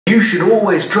You should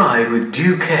always drive with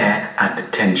due care and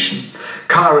attention.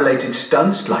 Car-related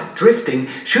stunts like drifting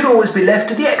should always be left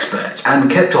to the experts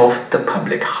and kept off the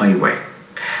public highway.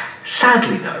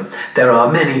 Sadly though, there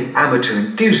are many amateur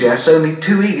enthusiasts only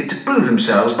too eager to prove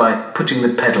themselves by putting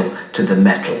the pedal to the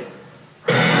metal.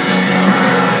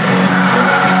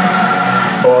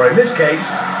 Or in this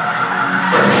case,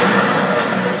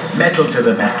 metal to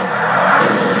the metal.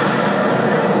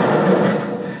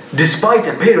 Despite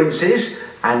appearances,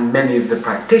 and many of the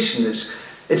practitioners,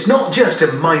 it's not just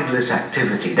a mindless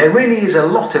activity. There really is a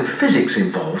lot of physics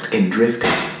involved in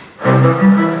drifting.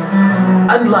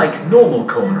 Unlike normal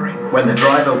cornering, when the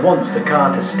driver wants the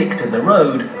car to stick to the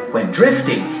road, when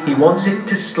drifting, he wants it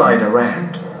to slide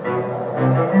around.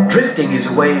 Drifting is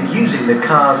a way of using the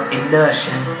car's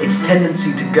inertia, its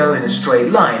tendency to go in a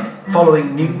straight line,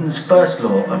 following Newton's first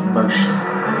law of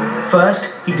motion.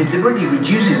 First, he deliberately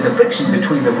reduces the friction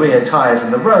between the rear tyres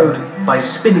and the road by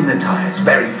spinning the tyres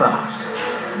very fast.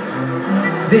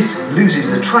 This loses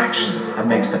the traction and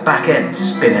makes the back end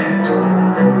spin out.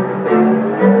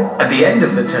 At the end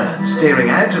of the turn, steering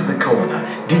out of the corner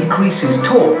decreases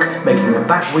torque, making the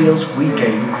back wheels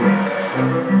regain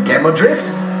grip. Get my drift?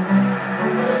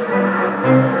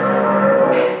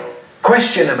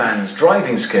 Question a man's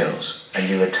driving skills and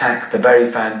you attack the very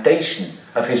foundation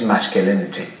of his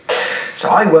masculinity. So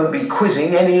I won't be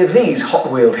quizzing any of these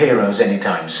hot-wheeled heroes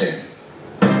anytime soon.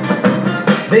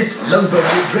 This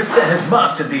low-budget drifter has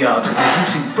mastered the art of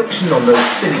reducing friction on those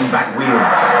spinning back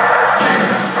wheels.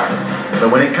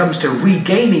 But when it comes to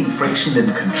regaining friction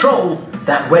and control,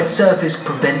 that wet surface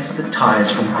prevents the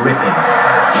tyres from gripping.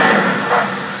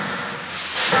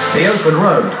 The open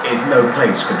road is no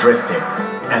place for drifting,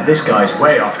 and this guy's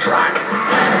way off track.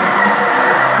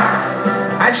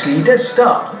 Actually, he does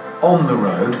start on the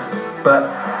road,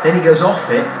 but then he goes off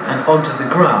it and onto the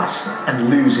grass and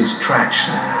loses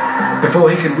traction. Before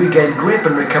he can regain grip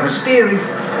and recover steering,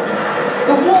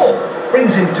 the wall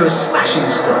brings him to a smashing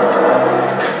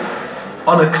stop.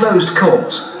 On a closed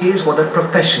course, here's what a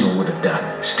professional would have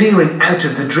done. Steering out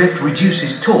of the drift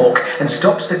reduces torque and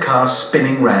stops the car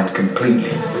spinning round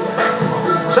completely.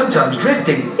 Sometimes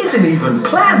drifting isn't even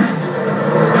planned.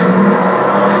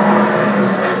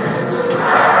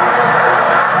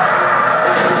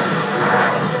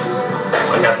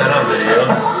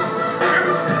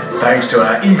 Thanks to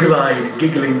our eagle-eyed,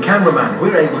 giggling cameraman,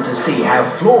 we're able to see how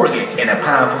flooring it in a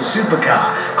powerful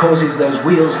supercar causes those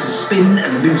wheels to spin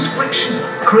and lose friction,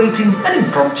 creating an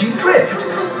impromptu drift.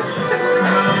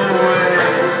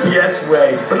 Yes,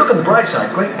 way. But look on the bright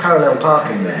side, great parallel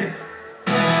parking there.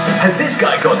 Has this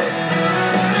guy got it?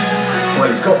 Well,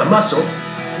 he's got the muscle,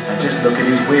 and just look at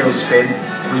his wheel spin,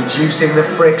 reducing the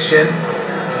friction.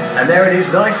 And there it is,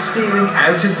 nice steering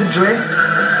out of the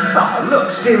drift. Ah, look,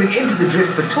 steering into the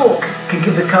drift for torque can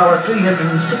give the car a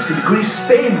 360-degree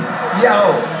spin.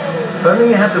 Yo! If only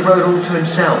he had the road all to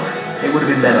himself, it would have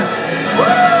been better.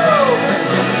 Whoa!